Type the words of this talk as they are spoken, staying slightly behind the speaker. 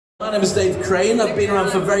My name is Dave Crane. I've been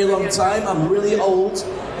around for a very long time. I'm really old,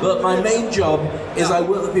 but my main job is I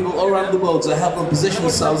work with people all around the world to help them position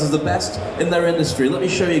themselves as the best in their industry. Let me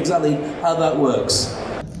show you exactly how that works.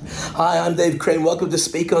 Hi, I'm Dave Crane. Welcome to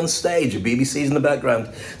Speak on Stage. BBC's in the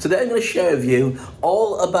background. Today I'm going to share with you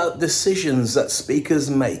all about decisions that speakers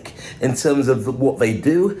make in terms of what they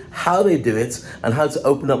do, how they do it, and how to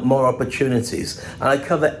open up more opportunities. And I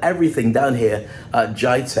cover everything down here at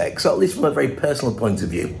GITEC, so at least from a very personal point of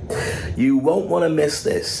view. You won't want to miss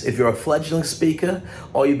this. If you're a fledgling speaker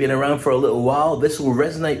or you've been around for a little while, this will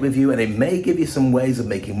resonate with you and it may give you some ways of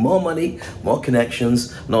making more money, more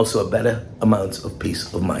connections, and also a better amount of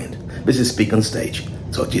peace of mind. This is Speak on Stage.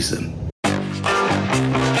 Talk to you soon.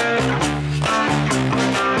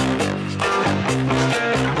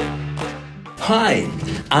 Hi,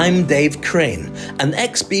 I'm Dave Crane, an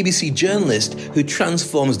ex-BBC journalist who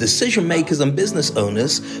transforms decision makers and business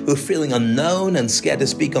owners who are feeling unknown and scared to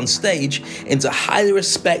speak on stage into highly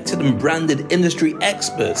respected and branded industry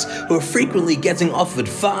experts who are frequently getting offered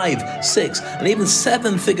 5, 6, and even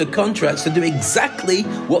 7-figure contracts to do exactly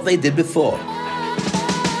what they did before.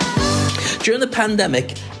 During the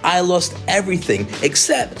pandemic, I lost everything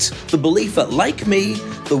except the belief that, like me,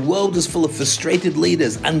 the world is full of frustrated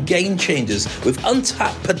leaders and game changers with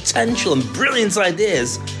untapped potential and brilliant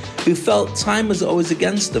ideas who felt time was always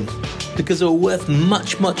against them because they were worth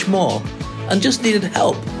much, much more and just needed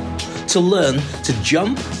help to learn to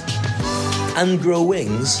jump and grow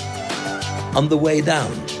wings on the way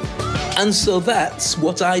down. And so that's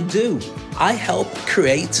what I do. I help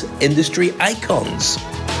create industry icons.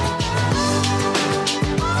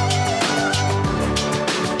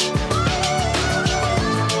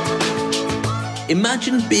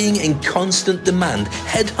 Imagine being in constant demand,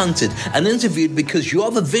 headhunted and interviewed because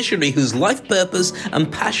you're the visionary whose life purpose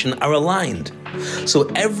and passion are aligned. So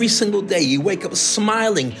every single day you wake up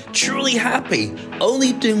smiling, truly happy,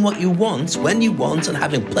 only doing what you want, when you want, and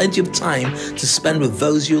having plenty of time to spend with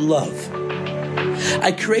those you love.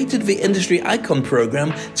 I created the Industry Icon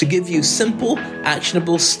program to give you simple,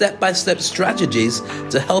 actionable, step-by-step strategies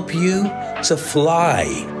to help you to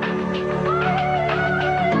fly.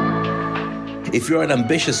 If you're an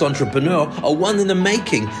ambitious entrepreneur or one in the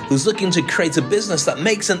making who's looking to create a business that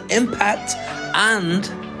makes an impact and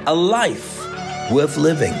a life worth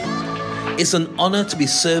living, it's an honor to be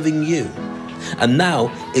serving you. And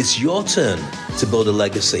now it's your turn to build a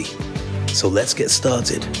legacy. So let's get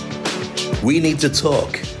started. We need to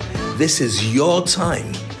talk. This is your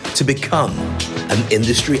time to become an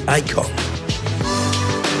industry icon.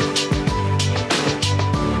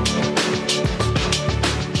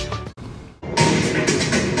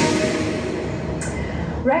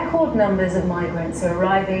 Record numbers of migrants are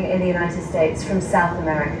arriving in the United States from South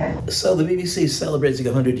America. So the BBC is celebrating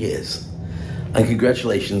 100 years. And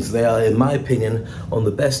congratulations, they are, in my opinion, on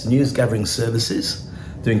the best news gathering services.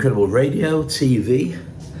 They're incredible radio, TV.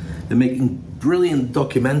 They're making brilliant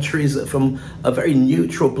documentaries from a very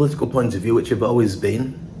neutral political point of view, which have always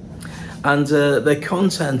been. And their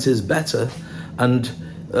content is better and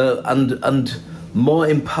more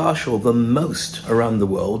impartial than most around the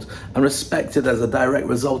world and respected as a direct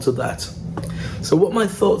result of that. So what are my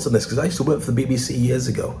thoughts on this? Because I used to work for the BBC years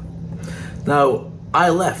ago. Now, I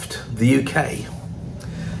left the UK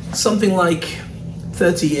something like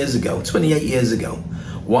 30 years ago, 28 years ago.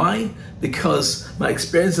 Why? Because my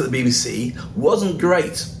experience at the BBC wasn't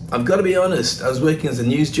great. I've got to be honest, I was working as a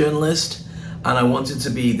news journalist and I wanted to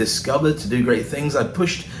be discovered, to do great things. I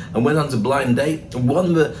pushed and went on to Blind Date,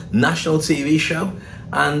 won the national TV show,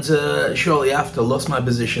 and shortly after lost my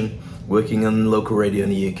position working on local radio in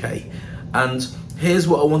the UK. And here's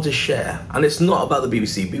what I want to share. And it's not about the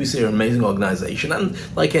BBC. BBC are an amazing organisation, and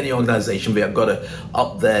like any organisation, they have got to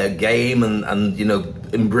up their game and you know,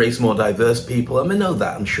 embrace more diverse people. I know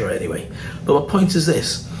that, I'm sure anyway. But my point is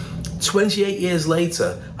this. 28 years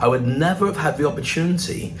later, I would never have had the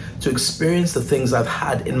opportunity to experience the things I've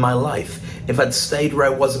had in my life if I'd stayed where I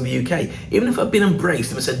was in the UK. Even if I'd been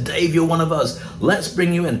embraced, if I said, Dave, you're one of us, let's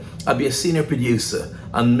bring you in. I'd be a senior producer,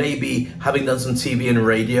 and maybe having done some TV and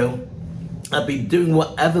radio, I'd be doing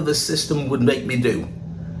whatever the system would make me do.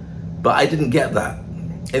 But I didn't get that.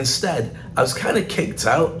 Instead, I was kind of kicked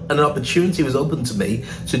out and an opportunity was open to me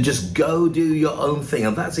to just go do your own thing.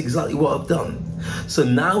 And that's exactly what I've done. So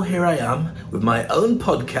now here I am with my own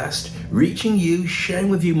podcast, reaching you, sharing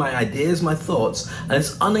with you my ideas, my thoughts, and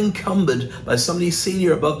it's unencumbered by somebody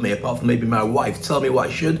senior above me, apart from maybe my wife, telling me what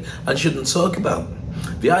I should and shouldn't talk about.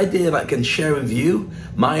 The idea that I can share with you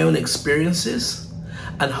my own experiences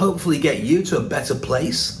and hopefully get you to a better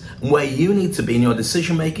place where you need to be in your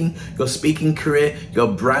decision making, your speaking career, your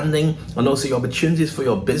branding, and also your opportunities for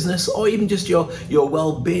your business, or even just your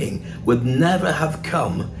well-being, would never have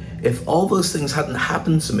come if all those things hadn't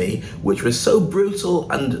happened to me, which was so brutal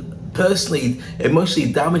and personally,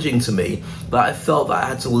 emotionally damaging to me, that I felt that I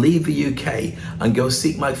had to leave the UK and go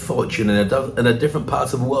seek my fortune in a different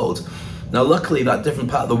part of the world. Now, luckily, that different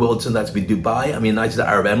part of the world turned out to be Dubai. I'm United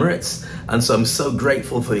Arab Emirates, and so I'm so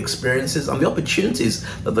grateful for the experiences and the opportunities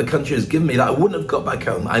that the country has given me that I wouldn't have got back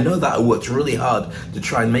home. I know that I worked really hard to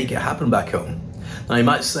try and make it happen back home. Now, you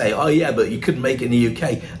might say, oh yeah, but you couldn't make it in the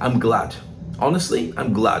UK. I'm glad. Honestly,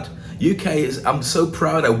 I'm glad. I'm so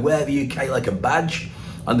proud. I wear the UK like a badge.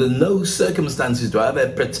 Under no circumstances do I ever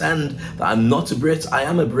pretend that I'm not a Brit. I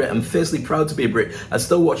am a Brit. I'm fiercely proud to be a Brit. I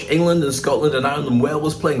still watch England and Scotland and Ireland and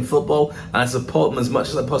Wales playing football, and I support them as much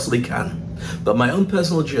as I possibly can. But my own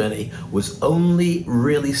personal journey was only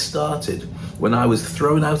really started when I was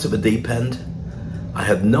thrown out of a deep end. I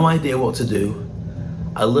had no idea what to do.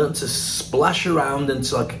 I learned to splash around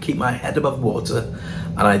until I could keep my head above water,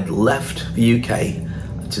 and I'd left the UK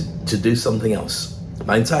to do something else.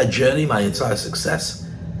 My entire journey, my entire success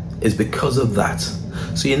is because of that.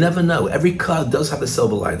 So you never know. Every cloud does have a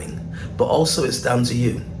silver lining, but also it's down to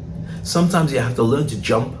you. Sometimes you have to learn to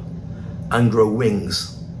jump and grow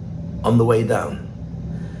wings on the way down.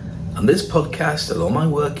 And this podcast and all my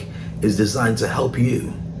work is designed to help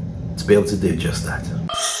you to be able to do just that.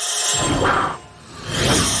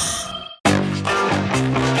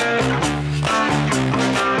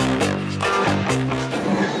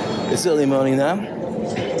 It's early morning now,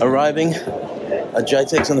 arriving at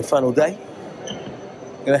GITEX on the final day.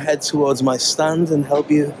 I'm going to head towards my stand and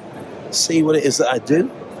help you see what it is that I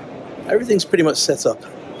do. Everything's pretty much set up.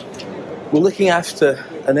 We're looking after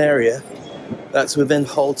an area that's within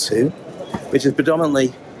Hall 2, which is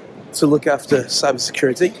predominantly to look after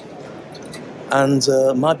cybersecurity.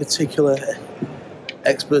 And my particular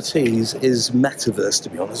expertise is metaverse, to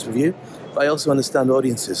be honest with you. But I also understand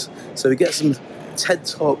audiences. So we get some TED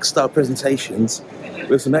Talk style presentations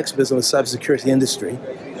with some experts on the cybersecurity industry,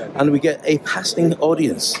 and we get a passing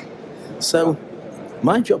audience. So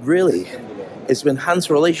my job really is to enhance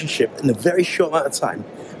a relationship in a very short amount of time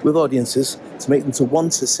with audiences to make them to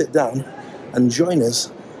want to sit down and join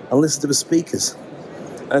us and listen to the speakers.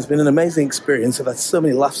 And it's been an amazing experience. I've had so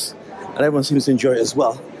many laughs and everyone seems to enjoy it as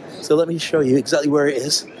well. So let me show you exactly where it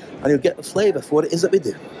is and you'll get the flavour for what it is that we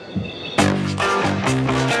do.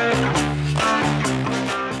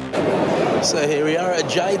 So here we are at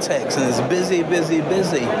GITEX, and it's busy, busy,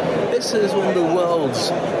 busy. This is one of the world's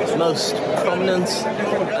most prominent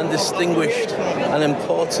and distinguished and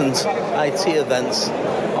important IT events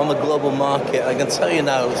on the global market. I can tell you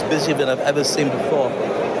now, it's busier than I've ever seen before.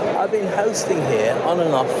 I've been hosting here on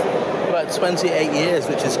and off for about 28 years,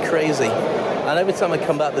 which is crazy. And every time I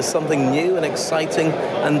come back, there's something new and exciting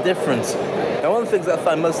and different. Now, one of the things that I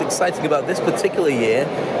find most exciting about this particular year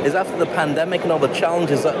is after the pandemic and all the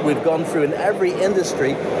challenges that we've gone through in every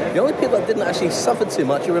industry, the only people that didn't actually suffer too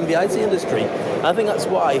much are in the IT industry. And I think that's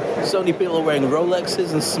why so many people are wearing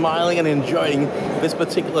Rolexes and smiling and enjoying this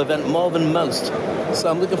particular event more than most. So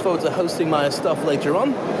I'm looking forward to hosting my stuff later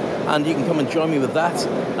on, and you can come and join me with that.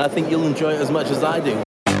 And I think you'll enjoy it as much as I do.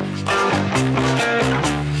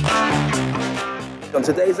 On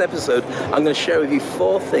today's episode, I'm going to share with you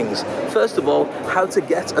 4 things. First of all, how to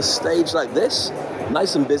get a stage like this,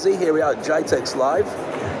 nice and busy. Here we are at GITEX Live,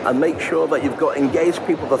 and make sure that you've got engaged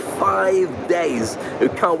people for 5 days who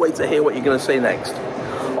can't wait to hear what you're going to say next.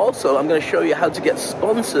 Also, I'm going to show you how to get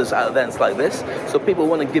sponsors at events like this, so people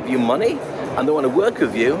want to give you money and they want to work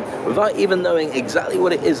with you without even knowing exactly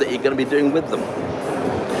what it is that you're going to be doing with them.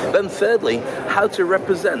 Then thirdly, how to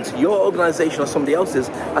represent your organization or somebody else's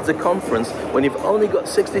at a conference when you've only got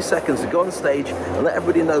 60 seconds to go on stage and let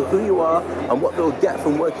everybody know who you are and what they'll get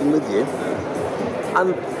from working with you.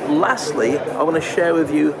 And lastly, I want to share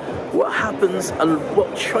with you what happens and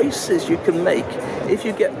what choices you can make if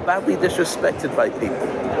you get badly disrespected by people.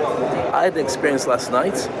 I had an experience last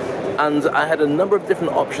night, and I had a number of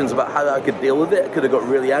different options about how I could deal with it. I could have got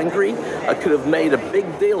really angry. I could have made a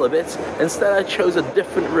big deal of it. Instead, I chose a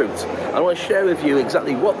different route. I want to share with you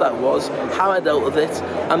exactly what that was, how I dealt with it,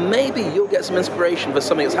 and maybe you'll get some inspiration for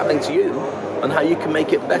something that's happening to you and how you can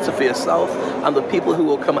make it better for yourself and the people who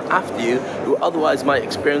will come after you who otherwise might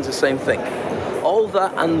experience the same thing. All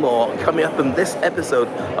that and more coming up in this episode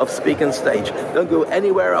of Speak on Stage. Don't go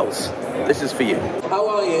anywhere else. This is for you. How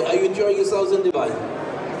are you? Are you enjoying yourselves in Dubai?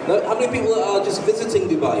 No? How many people are just visiting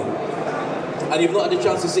Dubai and you've not had a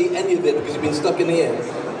chance to see any of it because you've been stuck in here?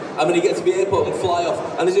 And then you get to the airport and fly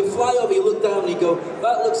off. And as you fly over, you look down and you go,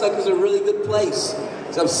 that looks like it's a really good place.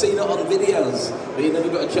 because I've seen it on videos, but you never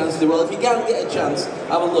got a chance to. Well, if you can get a chance,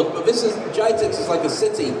 have a look. But this is, GITEX is like a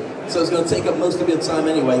city, so it's going to take up most of your time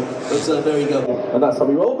anyway. But there you go. And that's how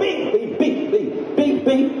we roll. Beep, beep, beep, beep, beep,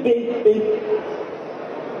 beep, beep, beep.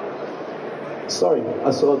 Sorry,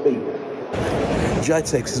 I saw a beep.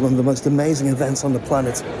 GITEX is one of the most amazing events on the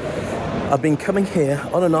planet. I've been coming here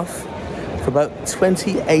on and off for about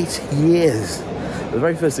 28 years. The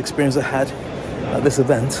very first experience I had at this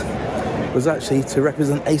event was actually to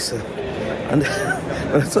represent Acer. And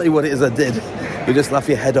I'll tell you what it is I did. You just laugh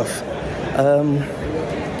your head off.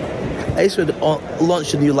 Acer had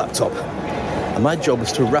launched a new laptop, and my job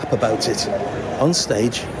was to rap about it on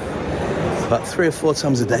stage about 3 or 4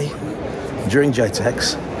 times a day during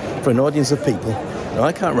GITEX for an audience of people. Now,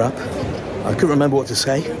 I can't rap. I couldn't remember what to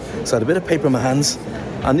say, so I had a bit of paper in my hands,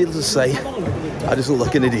 and needless to say, I just looked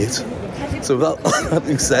like an idiot. So with that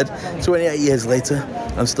being said, 28 years later,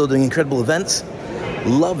 I'm still doing incredible events.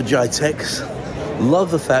 Love GITEX.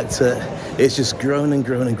 Love the fact that it's just grown and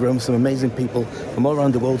grown and grown. Some amazing people from all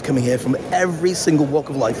around the world coming here from every single walk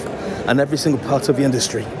of life and every single part of the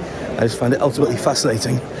industry. I just find it ultimately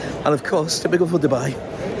fascinating. And of course, typical for Dubai,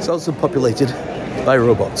 it's also populated by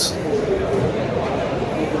robots.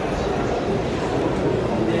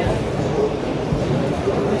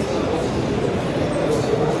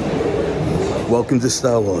 Welcome to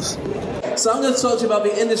Star Wars. So I'm going to talk to you about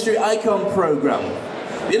the Industry Icon Program.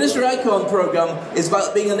 The Industry Icon Program is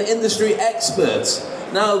about being an industry expert.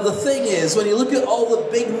 Now, the thing is, when you look at all the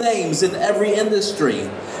big names in every industry,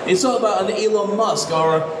 you talk about an Elon Musk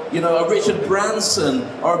or a Richard Branson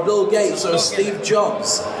or a Bill Gates or a Steve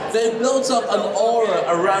Jobs. They've built up an aura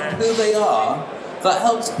around who they are that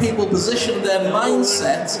helps people position their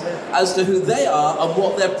mindset as to who they are and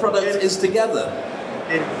what their product is together.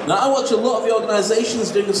 Now, I watch a lot of the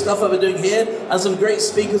organizations doing the stuff that we're doing here and some great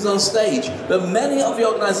speakers on stage, but many of the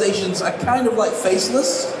organizations are kind of like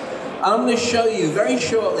faceless. And I'm going to show you very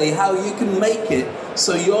shortly how you can make it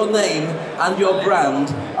so your name and your brand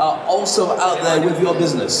are also out there with your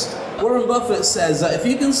business. Warren Buffett says that if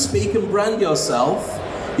you can speak and brand yourself,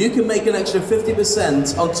 you can make an extra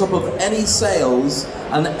 50% on top of any sales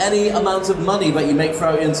and any amount of money that you make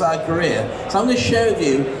throughout your entire career. So I'm going to share with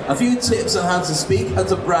you a few tips on how to speak, how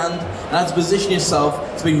to brand, and how to position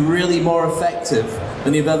yourself to be really more effective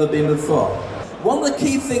than you've ever been before. One of the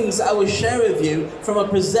key things I will share with you from a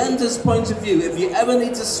presenter's point of view, if you ever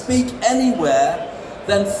need to speak anywhere,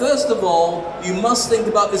 then first of all, you must think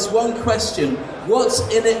about this one question: what's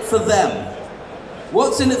in it for them?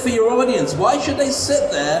 What's in it for your audience? Why should they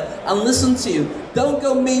sit there and listen to you? Don't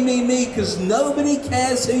go me, because nobody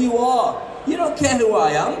cares who you are. You don't care who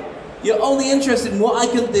I am. You're only interested in what I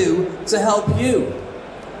can do to help you.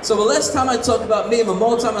 So the less time I talk about me and the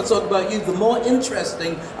more time I talk about you, the more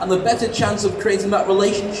interesting and the better chance of creating that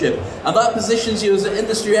relationship. And that positions you as an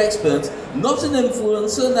industry expert, not an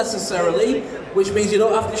influencer necessarily, which means you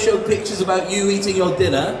don't have to show pictures about you eating your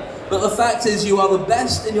dinner. But the fact is, you are the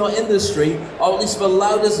best in your industry, or at least the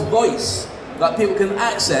loudest voice that people can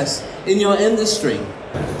access in your industry.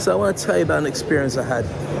 So I want to tell you about an experience I had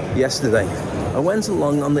yesterday. I went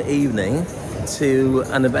along on the evening to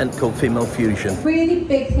an event called Female Fusion. A really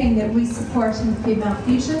big thing that we support in Female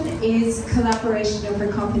Fusion is collaboration over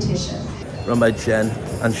competition. Run by Jen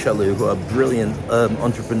and Shalu, who are brilliant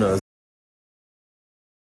entrepreneurs.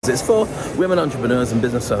 It's for women entrepreneurs and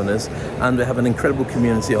business owners, and they have an incredible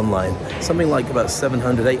community online. Something like about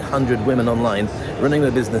 700, 800 women online running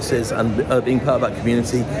their businesses and being part of that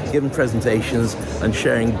community, giving presentations and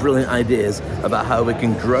sharing brilliant ideas about how we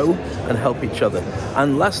can grow and help each other.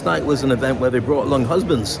 And last night was an event where they brought along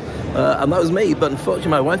husbands, and that was me, but unfortunately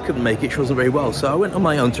my wife couldn't make it. She wasn't very well, so I went on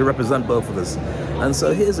my own to represent both of us. And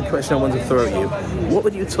so here's a question I want to throw at you. What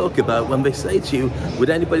would you talk about when they say to you,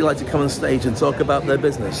 would anybody like to come on stage and talk about their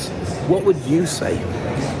business? What would you say?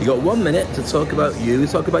 You got 1 minute to talk about you,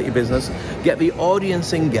 talk about your business, get the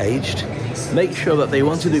audience engaged, make sure that they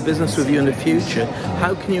want to do business with you in the future.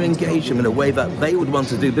 How can you engage them in a way that they would want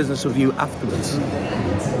to do business with you afterwards?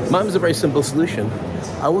 Mine was a very simple solution.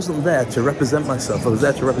 I wasn't there to represent myself, I was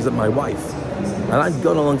there to represent my wife. And I'd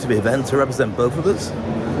gone along to the event to represent both of us.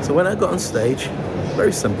 So when I got on stage,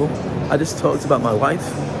 very simple, I just talked about my wife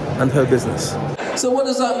and her business. So what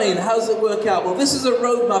does that mean? How does it work out? Well, this is a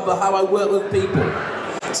roadmap of how I work with people.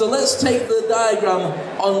 So let's take the diagram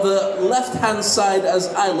on the left-hand side as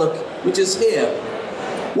I look, which is here.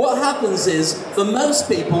 What happens is, for most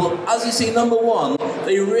people, as you see, number one,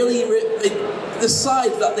 they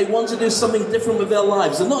decide that they want to do something different with their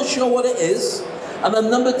lives. They're not sure what it is. And then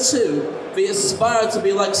number two, they aspire to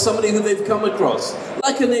be like somebody who they've come across,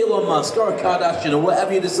 like an Elon Musk or a Kardashian or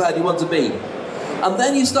whatever you decide you want to be. And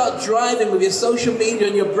then you start driving with your social media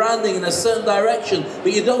and your branding in a certain direction,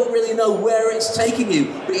 but you don't really know where it's taking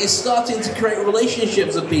you. But you're starting to create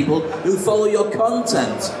relationships with people who follow your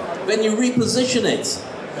content. Then you reposition it.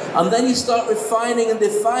 And then you start refining and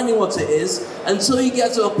defining what it is until you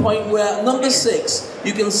get to a point where, number 6,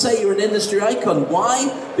 you can say you're an industry icon.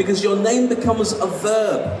 Why? Because your name becomes a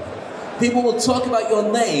verb. People will talk about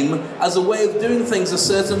your name as a way of doing things a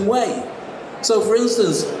certain way. So, for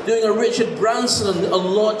instance, doing a Richard Branson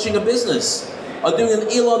on launching a business, or doing an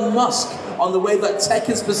Elon Musk on the way that tech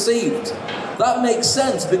is perceived. That makes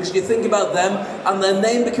sense because you think about them and their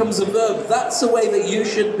name becomes a verb. That's the way that you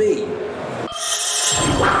should be.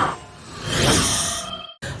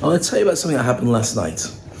 I want to tell you about something that happened last night.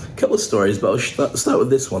 A couple of stories, but I'll start with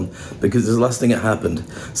this one because it's the last thing that happened.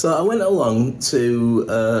 So I went along to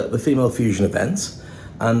the Female Fusion event,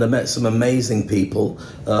 and I met some amazing people,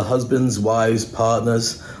 husbands, wives,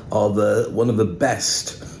 partners of one of the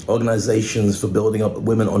best organizations for building up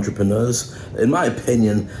women entrepreneurs. In my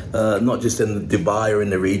opinion, not just in Dubai or in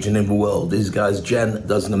the region, in the world. These guys, Jen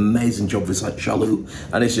does an amazing job with Shalou,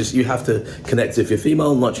 and it's just, you have to connect. If you're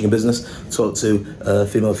female and launching a business, talk to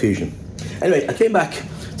Female Fusion. Anyway, I came back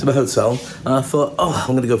to my hotel and I thought, I'm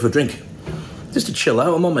going to go for a drink. Just to chill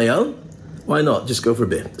out, I'm on my own. Why not? Just go for a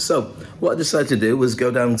beer. So what I decided to do was go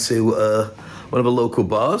down to one of the local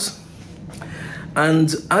bars.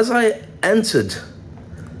 And as I entered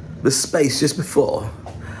the space just before,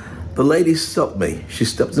 the lady stopped me. She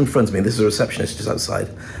stopped in front of me. This is a receptionist just outside.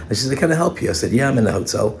 And she said, "Can I help you?" I said, "Yeah, I'm in the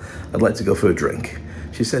hotel. I'd like to go for a drink."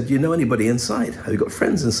 She said, "Do you know anybody inside? Have you got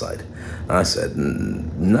friends inside?" And I said,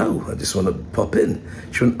 "No, I just want to pop in."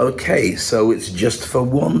 She went, "Okay, so it's just for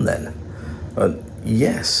one then?" I went,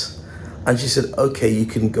 "Yes." And she said, "Okay, you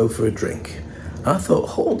can go for a drink." I thought,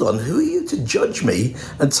 hold on, who are you to judge me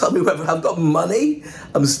and tell me whether I've got money?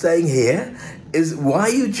 I'm staying here. Why are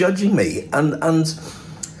you judging me? And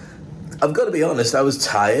I've got to be honest, I was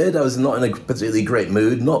tired. I was not in a particularly great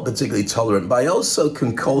mood, not particularly tolerant, but I also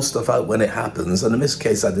can call stuff out when it happens. And in this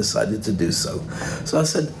case, I decided to do so. So I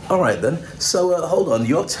said, all right then. So hold on,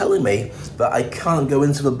 you're telling me that I can't go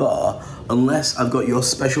into the bar unless I've got your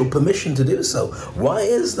special permission to do so. Why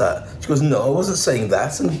is that? She goes, "No, I wasn't saying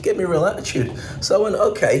that," and give me a real attitude. So I went,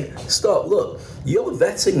 okay, stop, look, you're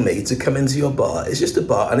vetting me to come into your bar. It's just a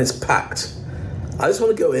bar and it's packed. I just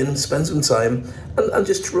want to go in, spend some time, and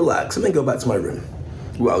just relax, and then go back to my room.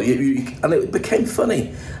 Well, and it became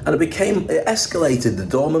funny, and it escalated. The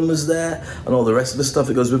doorman was there, and all the rest of the stuff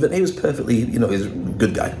that goes with it. He was perfectly, he's a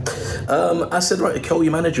good guy. I said, right, call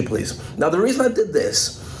your manager, please. Now, the reason I did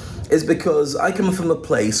this is because I come from a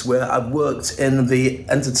place where I've worked in the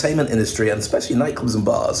entertainment industry, and especially nightclubs and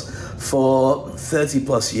bars, for 30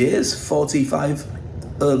 plus years, 45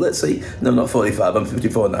 let's see, no, not 45, I'm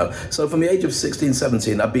 54 now. So from the age of 16,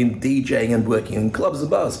 17, I've been DJing and working in clubs and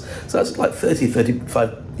bars. So that's like 30,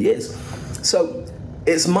 35 years. So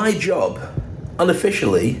it's my job,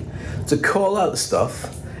 unofficially, to call out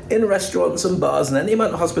stuff in restaurants and bars and any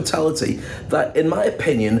amount of hospitality that, in my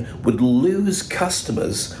opinion, would lose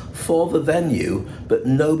customers for the venue, but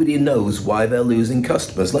nobody knows why they're losing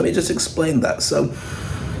customers. Let me just explain that. So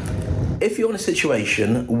if you're in a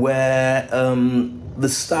situation where the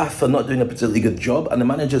staff are not doing a particularly good job and the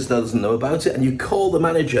manager doesn't know about it, and you call the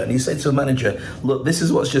manager and you say to the manager, "Look, this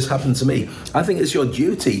is what's just happened to me," I think it's your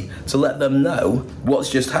duty to let them know what's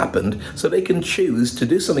just happened so they can choose to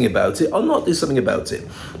do something about it or not do something about it.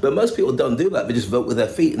 But most people don't do that. They just vote with their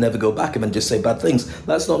feet and never go back and then just say bad things.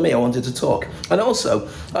 That's not me. I wanted to talk. And also,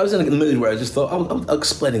 I was in a mood where I just thought, I'll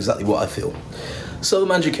explain exactly what I feel. So the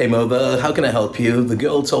manager came over, "How can I help you?" The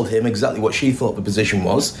girl told him exactly what she thought the position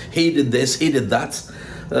was. He did this, he did that,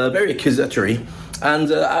 very accusatory.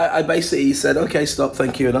 And I basically said, "Okay, stop,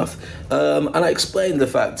 thank you, enough." And I explained the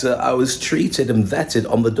fact that I was treated and vetted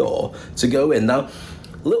on the door to go in. Now,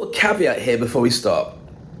 a little caveat here before we start.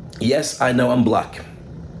 Yes, I know I'm black.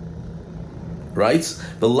 Right?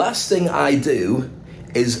 The last thing I do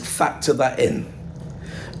is factor that in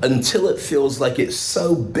until it feels like it's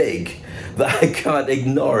so big that I can't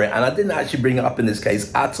ignore it. And I didn't actually bring it up in this case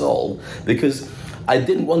at all because I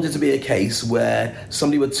didn't want it to be a case where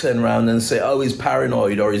somebody would turn around and say, "Oh, he's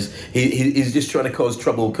paranoid," or he's just trying to cause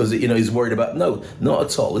trouble because he's worried about. No, not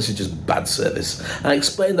at all. This is just bad service. I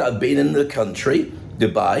explained that I've been in the country,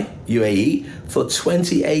 Dubai, UAE, for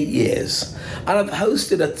 28 years. And I've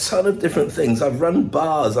hosted a ton of different things. I've run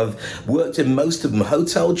bars. I've worked in most of them.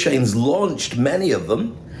 Hotel chains, launched many of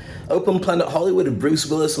them. Open Planet Hollywood of Bruce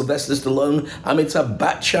Willis, Sylvester Stallone, Amitabh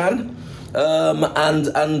Bachchan,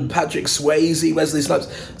 and Patrick Swayze, Wesley Snipes,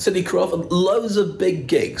 Cindy Crawford, loads of big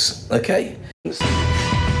gigs, okay?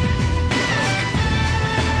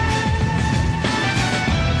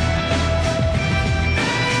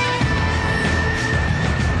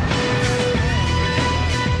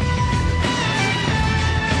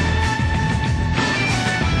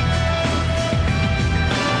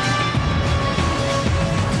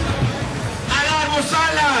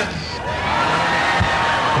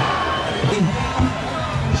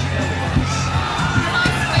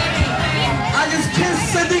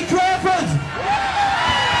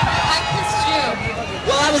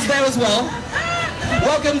 well.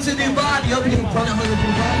 Welcome to Dubai, the opening Planet Hollywood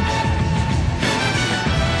Dubai.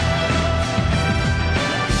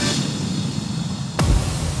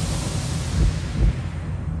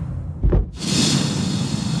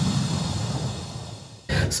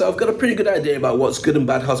 So I've got a pretty good idea about what's good and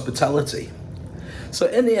bad hospitality. So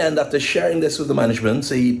in the end, after sharing this with the management,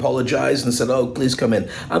 he apologized and said, oh, please come in.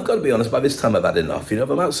 I've got to be honest, by this time I've had enough. You know, if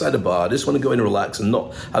I'm outside a bar, I just want to go in and relax and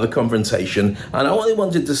not have a confrontation. And I only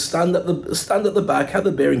wanted to stand at the back, have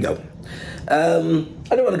a beer and go. I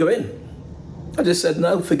didn't want to go in. I just said,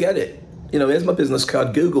 no, forget it. You know, here's my business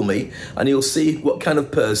card, Google me, and you'll see what kind of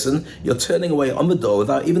person you're turning away on the door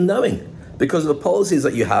without even knowing. Because of the policies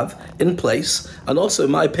that you have in place, and also, in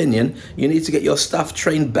my opinion, you need to get your staff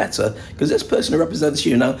trained better, because this person who represents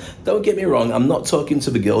you, now, don't get me wrong, I'm not talking to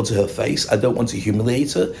the girl to her face. I don't want to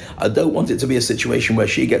humiliate her. I don't want it to be a situation where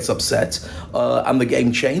she gets upset and the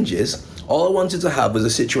game changes. All I wanted to have was a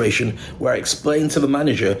situation where I explained to the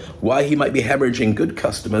manager why he might be hemorrhaging good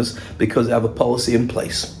customers because they have a policy in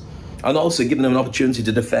place, and also giving them an opportunity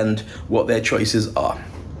to defend what their choices are.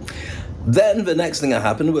 Then the next thing that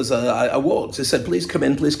happened was I walked. I said, please come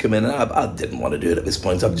in, please come in. And I didn't want to do it at this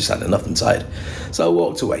point. I've just had enough and tired. So I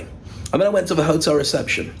walked away. And then I went to the hotel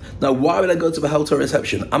reception. Now, why would I go to the hotel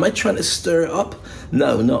reception? Am I trying to stir it up?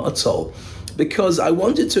 No, not at all. Because I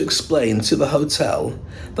wanted to explain to the hotel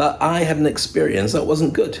that I had an experience that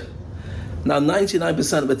wasn't good. Now,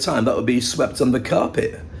 99% of the time, that would be swept under the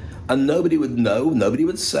carpet. And nobody would know, nobody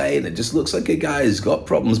would say, and it just looks like a guy who's got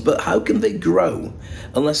problems. But how can they grow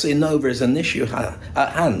unless they know there's an issue at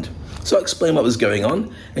hand? So I explained what was going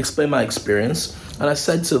on, explained my experience, and I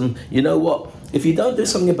said to them, you know what, if you don't do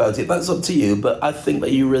something about it, that's up to you, but I think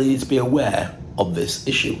that you really need to be aware of this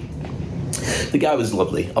issue. The guy was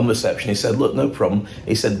lovely on reception. He said, look, no problem.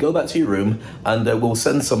 He said, go back to your room and we'll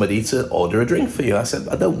send somebody to order a drink for you. I said,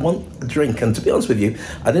 I don't want a drink. And to be honest with you,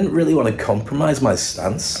 I didn't really want to compromise my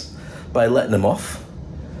stance by letting them off.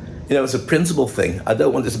 You know, it's a principle thing. I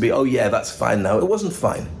don't want this to be, oh yeah, that's fine now. It wasn't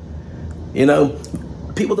fine. You know,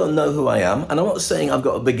 people don't know who I am, and I'm not saying I've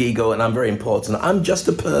got a big ego and I'm very important. I'm just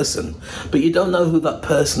a person, but you don't know who that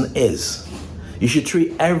person is. You should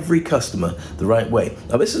treat every customer the right way.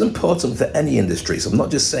 Now, this is important for any industry, so I'm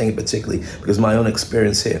not just saying it particularly because of my own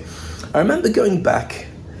experience here. I remember going back,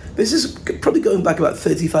 this is probably going back about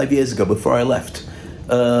 35 years ago before I left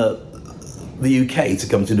the UK to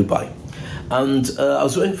come to Dubai. And I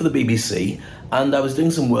was working for the BBC, and I was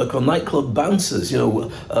doing some work on nightclub bouncers, you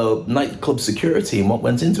know, nightclub security and what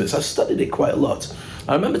went into it. So I studied it quite a lot.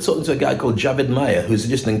 I remember talking to a guy called Javed Meyer, who's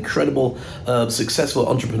just an incredible, successful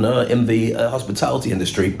entrepreneur in the hospitality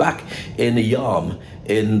industry back in Yarm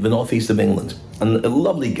in the northeast of England. And a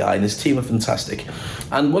lovely guy, and his team are fantastic.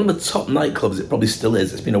 And one of the top nightclubs, it probably still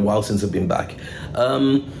is, it's been a while since I've been back,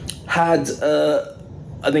 had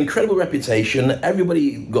an incredible reputation.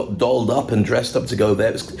 Everybody got dolled up and dressed up to go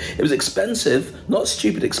there. It was expensive, not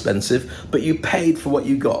stupid expensive, but you paid for what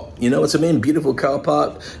you got. You know what I mean? Beautiful car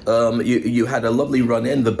park. You had a lovely run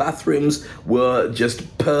in. The bathrooms were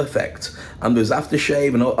just perfect. And there's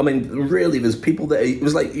aftershave and all. I mean, really, there's people there. It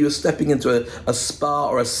was like you were stepping into a spa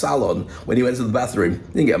or a salon when you went to the bathroom. You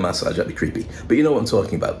didn't get a massage, that'd be creepy. But you know what I'm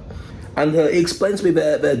talking about. And he explained to me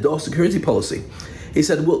their door security policy. He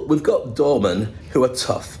said, well, we've got doormen who are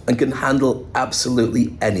tough and can handle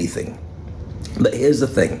absolutely anything. But here's the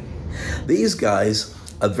thing. These guys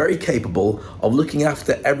are very capable of looking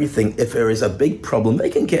after everything. If there is a big problem,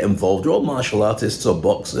 they can get involved. They're all martial artists or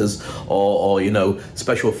boxers or you know,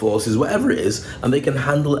 special forces, whatever it is, and they can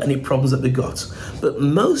handle any problems that they've got. But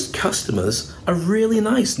most customers are really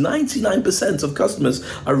nice. 99% of customers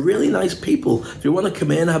are really nice people. If you want to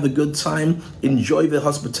come in, have a good time, enjoy the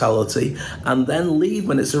hospitality, and then leave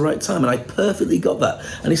when it's the right time. And I perfectly got that.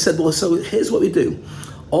 And he said, well, so here's what we do.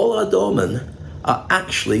 All our doormen are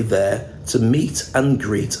actually there to meet and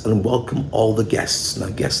greet and welcome all the guests. Now,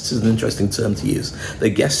 guests is an interesting term to use. They're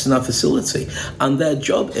guests in our facility, and their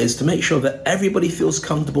job is to make sure that everybody feels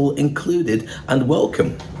comfortable, included, and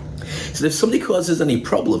welcome. So if somebody causes any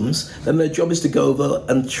problems, then their job is to go over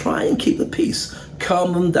and try and keep the peace,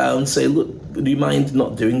 calm them down, say, look, do you mind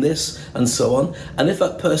not doing this, and so on. And if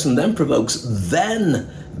that person then provokes, then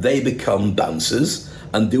they become bouncers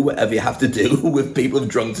and do whatever you have to do with people who've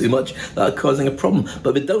drunk too much that are causing a problem.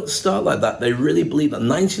 But they don't start like that. They really believe that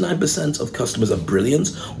 99% of customers are brilliant,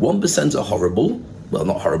 1% are horrible, well,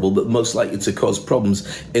 not horrible, but most likely to cause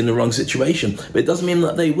problems in the wrong situation. But it doesn't mean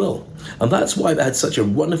that they will. And that's why they had such a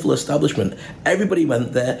wonderful establishment. Everybody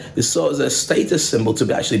went there. They saw it as a status symbol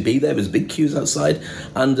to actually be there. There was big queues outside.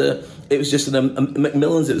 And it was just a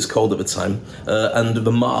Macmillan's, it was called at the time, and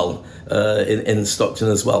the Mall in Stockton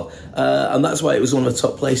as well. And that's why it was one of the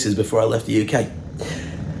top places before I left the UK.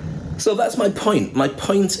 So that's my point. My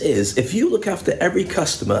point is, if you look after every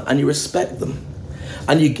customer and you respect them,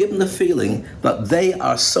 and you give them the feeling that they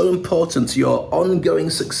are so important to your ongoing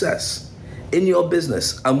success in your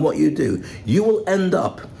business and what you do, you will end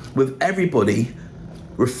up with everybody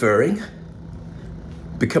referring,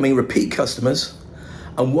 becoming repeat customers,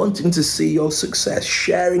 and wanting to see your success,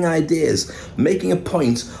 sharing ideas, making a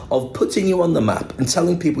point of putting you on the map and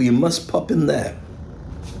telling people you must pop in there.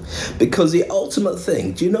 Because the ultimate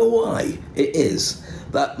thing, do you know why it is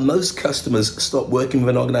that most customers stop working with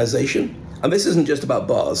an organization? And this isn't just about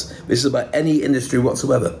bars, this is about any industry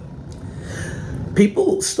whatsoever.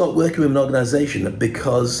 People stop working with an organization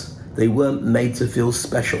because they weren't made to feel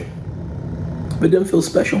special. They didn't feel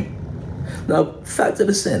special. Now, fact of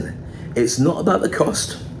the sin, it's not about the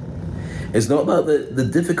cost, it's not about the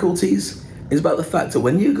difficulties, it's about the fact that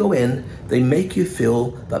when you go in, they make you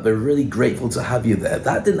feel that they're really grateful to have you there.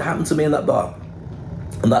 That didn't happen to me in that bar.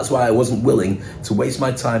 And that's why I wasn't willing to waste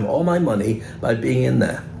my time or my money by being in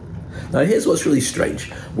there. Now, here's what's really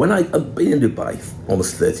strange. I've been in Dubai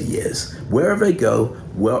almost 30 years. Wherever I go,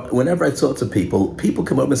 whenever I talk to people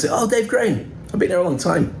come up and say, "Oh, Dave Crane, I've been there a long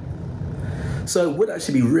time." So it would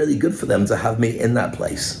actually be really good for them to have me in that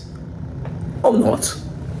place. Or not.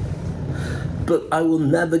 But I will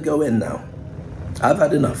never go in now. I've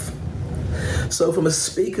had enough. So from a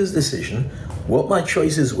speaker's decision, what my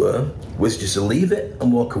choices was just to leave it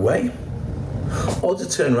and walk away, or to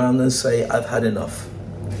turn around and say, I've had enough.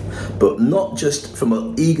 But not just from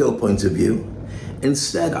an ego point of view.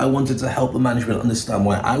 Instead, I wanted to help the management understand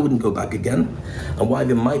why I wouldn't go back again and why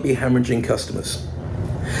they might be hemorrhaging customers.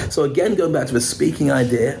 So again, going back to the speaking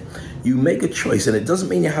idea, you make a choice, and it doesn't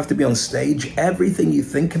mean you have to be on stage. Everything you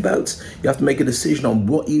think about, you have to make a decision on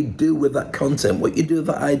what you do with that content, what you do with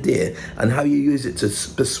that idea, and how you use it to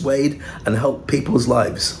persuade and help people's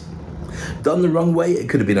lives. Done the wrong way, it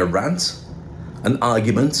could have been a rant, an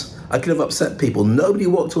argument. I could have upset people. Nobody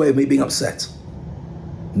walked away with me being upset.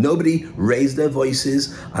 Nobody raised their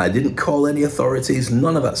voices. I didn't call any authorities,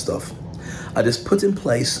 none of that stuff. I just put in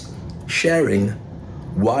place sharing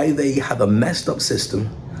why they have a messed up system,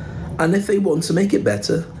 and if they want to make it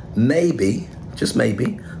better, maybe, just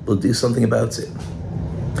maybe, they'll do something about it.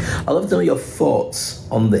 I'd love to know your thoughts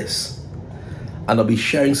on this, and I'll be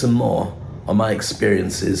sharing some more on my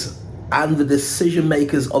experiences and the decision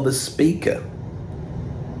makers of a speaker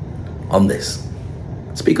on this.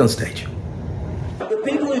 Speak on stage. The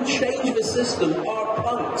people who change the system are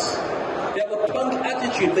punks. They have a punk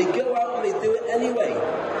attitude. They go out and they do it anyway.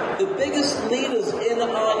 The biggest leaders in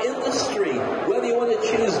our industry, whether you want to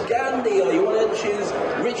choose Gandhi or you want to choose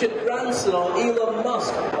Richard Branson or Elon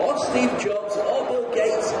Musk or Steve Jobs or Bill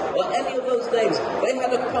Gates or any of those names, they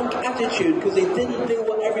had a punk attitude because they didn't do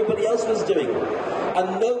what everybody else was doing.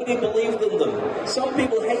 And nobody believed in them. Some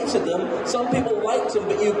people hated them, some people liked them,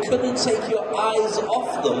 but you couldn't take your eyes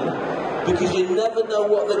off them because you never know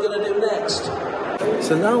what they're going to do next.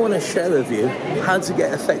 So now I want to share with you how to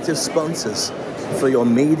get effective sponsors for your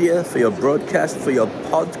media, for your broadcast, for your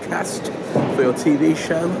podcast, for your TV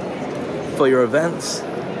show, for your events.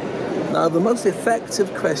 Now, the most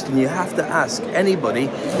effective question you have to ask anybody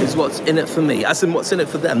is what's in it for me. As in, what's in it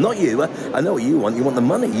for them, not you. I know what you want. You want the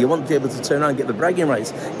money. You want to be able to turn around and get the bragging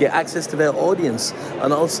rights, get access to their audience,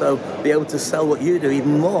 and also be able to sell what you do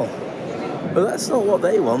even more. But that's not what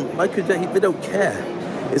they want. They don't care.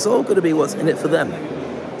 It's all going to be what's in it for them.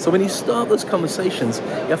 So when you start those conversations,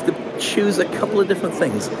 you have to choose a couple of different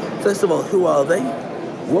things. First of all, who are they?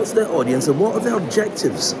 What's their audience? And what are their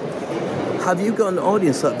objectives? Have you got an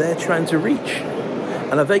audience that they're trying to reach?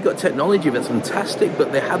 And have they got technology that's fantastic,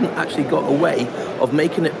 but they haven't actually got a way of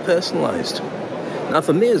making it personalized? Now,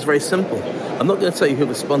 for me, it's very simple. I'm not going to tell you who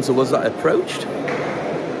the sponsor was that I approached.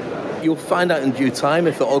 You'll find out in due time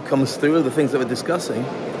if it all comes through, the things that we're discussing.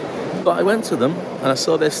 But I went to them and I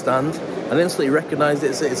saw their stand and instantly recognized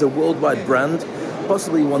it's a worldwide brand,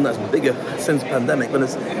 possibly one that's bigger since the pandemic than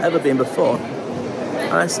it's ever been before.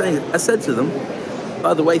 And I said to them,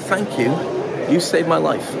 by the way, thank you. You saved my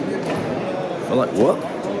life. I'm like, what?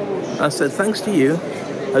 And I said, thanks to you,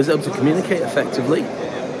 I was able to communicate effectively.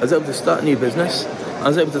 I was able to start a new business. I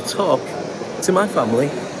was able to talk to my family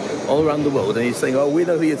all around the world. And he's saying, oh, we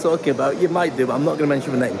know who you're talking about. You might do, but I'm not going to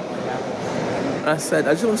mention the name. And I said,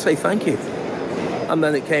 I just want to say thank you. And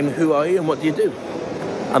then it came, who are you and what do you do?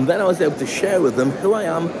 And then I was able to share with them who I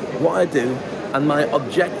am, what I do, and my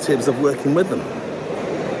objectives of working with them.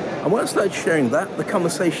 And when I started sharing that, the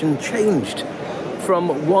conversation changed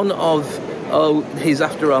from one of, oh, he's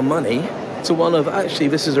after our money, to one of, actually,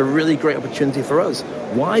 this is a really great opportunity for us.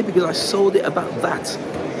 Why? Because I sold it about that.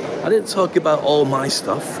 I didn't talk about all my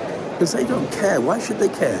stuff, because they don't care. Why should they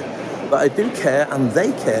care? But I do care, and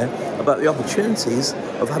they care about the opportunities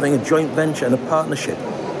of having a joint venture and a partnership.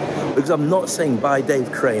 Because I'm not saying buy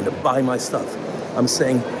Dave Crane or buy my stuff. I'm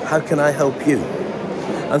saying, how can I help you?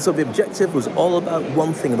 And so the objective was all about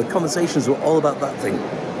one thing, and the conversations were all about that thing.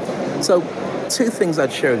 So 2 things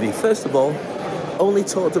I'd share with you. First of all, only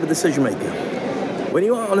talk to the decision maker. When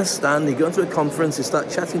you are on a stand, you go into a conference, you start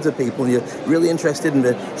chatting to people, and you're really interested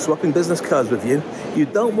in swapping business cards with you, you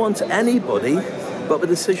don't want anybody but the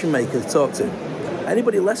decision maker to talk to.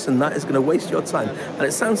 Anybody less than that is going to waste your time. And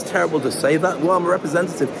it sounds terrible to say that. Well, I'm a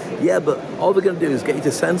representative. Yeah, but all they're going to do is get you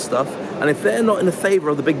to send stuff. And if they're not in the favor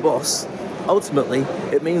of the big boss, ultimately,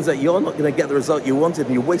 it means that you're not going to get the result you wanted,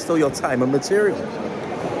 and you waste all your time and material.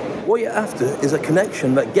 What you're after is a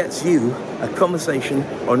connection that gets you a conversation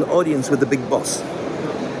or an audience with the big boss.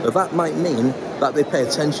 Now, that might mean that they pay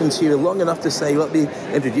attention to you long enough to say, let me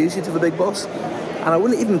introduce you to the big boss. And I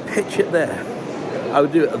wouldn't even pitch it there. I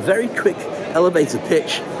would do a very quick elevator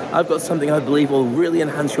pitch. I've got something I believe will really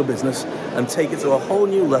enhance your business and take it to a whole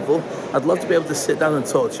new level. I'd love to be able to sit down and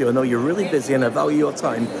talk to you. I know you're really busy and I value your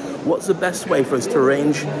time. What's the best way for us to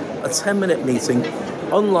arrange a 10-minute meeting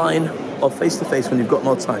online or face-to-face when you've got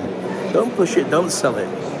more time? Don't push it, don't sell it.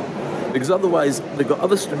 Because otherwise, they've got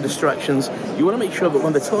other distractions. You want to make sure that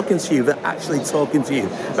when they're talking to you, they're actually talking to you.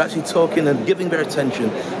 They're actually talking and giving their attention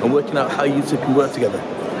and working out how you two can work together.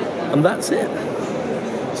 And that's it.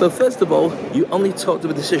 So first of all, you only talk to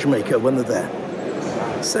the decision maker when they're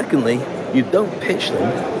there. Secondly, you don't pitch them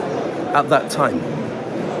at that time.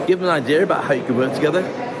 Give them an idea about how you can work together,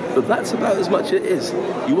 but that's about as much as it is.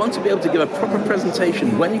 You want to be able to give a proper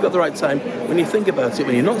presentation when you've got the right time, when you think about it,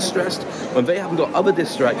 when you're not stressed, when they haven't got other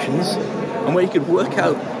distractions, and when you can work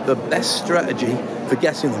out the best strategy for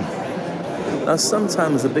getting them. Now,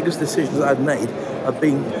 sometimes the biggest decisions I've made have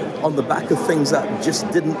been on the back of things that just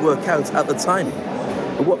didn't work out at the time.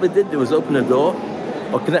 But what they did do was open a door,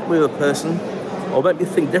 or connect with a person, or make me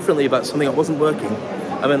think differently about something that wasn't working,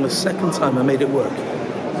 and then the second time I made it work.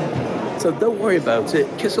 So don't worry about it.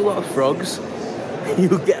 Kiss a lot of frogs.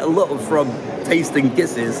 You'll get a lot of frog tasting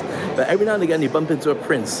kisses, but every now and again you bump into a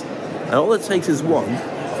prince. And all it takes is one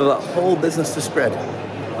for that whole business to spread,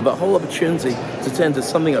 and that whole opportunity to turn to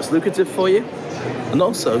something that's lucrative for you, and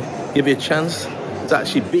also give you a chance to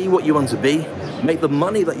actually be what you want to be, make the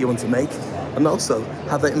money that you want to make, and also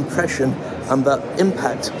have that impression and that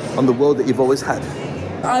impact on the world that you've always had.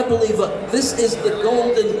 I believe that this is the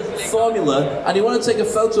golden formula, and you want to take a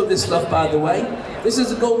photo of this stuff, by the way. This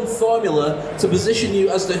is the golden formula to position you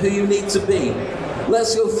as to who you need to be.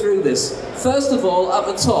 Let's go through this. First of all, at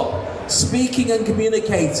the top, speaking and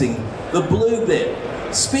communicating, the blue bit.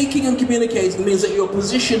 Speaking and communicating means that you're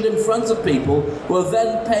positioned in front of people who are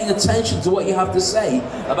then paying attention to what you have to say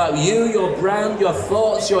about you, your brand, your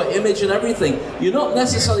thoughts, your image and everything. You're not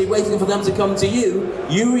necessarily waiting for them to come to you,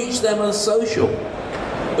 you reach them on social.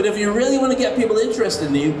 But if you really want to get people interested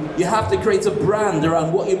in you, you have to create a brand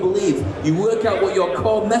around what you believe. You work out what your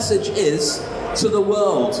core message is to the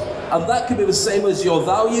world. And that could be the same as your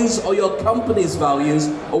values or your company's values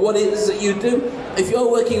or what it is that you do. If you're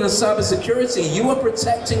working in cybersecurity, you are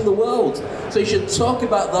protecting the world. So you should talk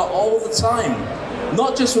about that all the time.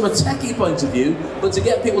 Not just from a techie point of view, but to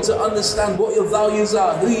get people to understand what your values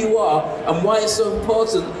are, who you are, and why it's so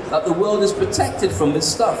important that the world is protected from this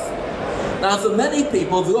stuff. Now, for many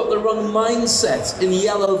people, they've got the wrong mindset in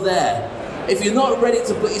yellow there. If you're not ready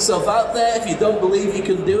to put yourself out there, if you don't believe you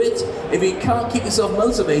can do it, if you can't keep yourself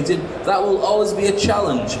motivated, that will always be a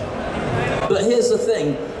challenge. But here's the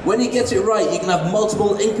thing, when you get it right, you can have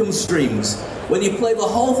multiple income streams. When you play the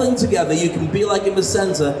whole thing together, you can be like in the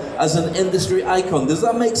center as an industry icon. Does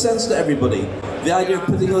that make sense to everybody? The idea of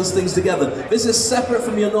putting those things together. This is separate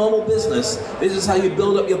from your normal business. This is how you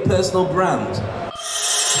build up your personal brand.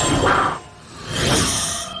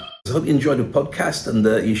 I hope you enjoyed the podcast and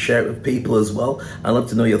you share it with people as well. I'd love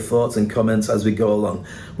to know your thoughts and comments as we go along.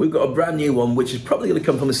 We've got a brand new one, which is probably going to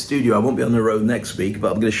come from a studio. I won't be on the road next week, but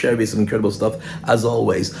I'm going to share with you some incredible stuff as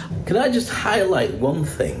always. Can I just highlight one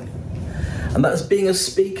thing? And that's being a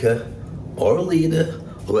speaker or a leader,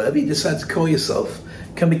 or whatever you decide to call yourself,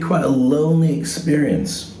 can be quite a lonely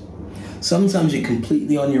experience. Sometimes you're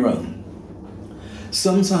completely on your own.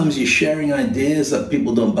 Sometimes you're sharing ideas that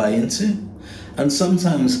people don't buy into. And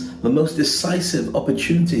sometimes the most decisive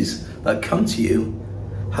opportunities that come to you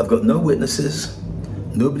have got no witnesses,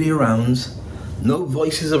 nobody around, no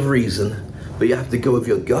voices of reason, but you have to go with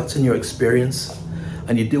your gut and your experience,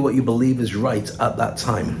 and you do what you believe is right at that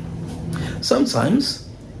time. Sometimes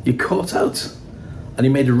you're caught out and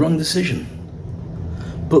you made a wrong decision.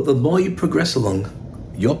 But the more you progress along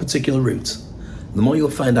your particular route, the more you'll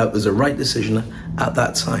find out there's a right decision at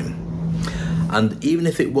that time. And even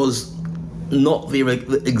if it was not the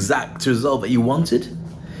exact result that you wanted,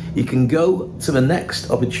 you can go to the next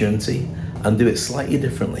opportunity and do it slightly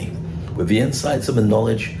differently, with the insights and the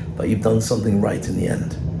knowledge that you've done something right in the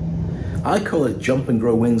end. I call it jump and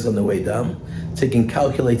grow wings on the way down, taking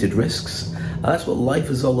calculated risks, and that's what life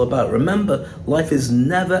is all about. Remember, life is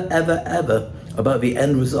never, ever, ever about the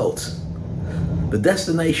end result. The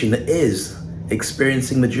destination is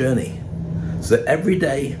experiencing the journey. So every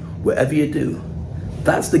day, whatever you do,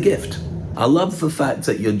 that's the gift. I love the fact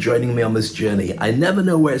that you're joining me on this journey. I never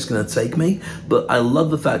know where it's going to take me, but I love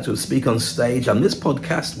the fact to speak on stage and this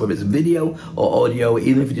podcast, whether it's video or audio,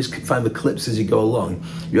 even if you just find the clips as you go along,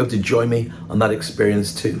 you have to join me on that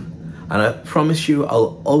experience too. And I promise you,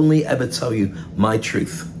 I'll only ever tell you my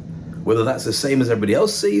truth. Whether that's the same as everybody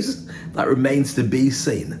else sees, that remains to be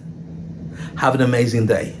seen. Have an amazing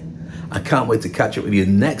day. I can't wait to catch up with you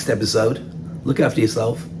next episode. Look after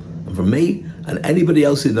yourself. And from me and anybody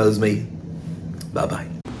else who knows me, bye-bye.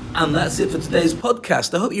 And that's it for today's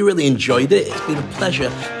podcast. I hope you really enjoyed it. It's been a pleasure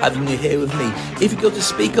having you here with me. If you go to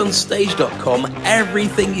speakonstage.com,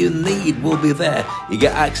 everything you need will be there. You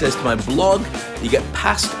get access to my blog, you get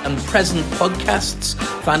past and present podcasts,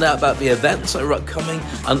 find out about the events that are upcoming,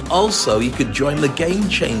 and also you could join the Game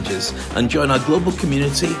Changers and join our global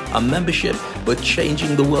community, our membership. We're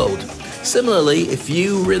changing the world. Similarly, if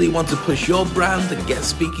you really want to push your brand and get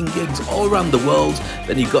speaking gigs all around the world,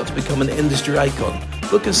 then you've got to become an industry icon.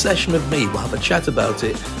 Book a session with me, we'll have a chat about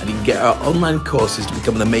it, and you can get our online courses to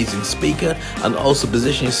become an amazing speaker and also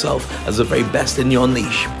position yourself as the very best in your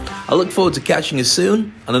niche. I look forward to catching you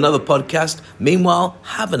soon on another podcast. Meanwhile,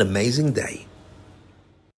 have an amazing day.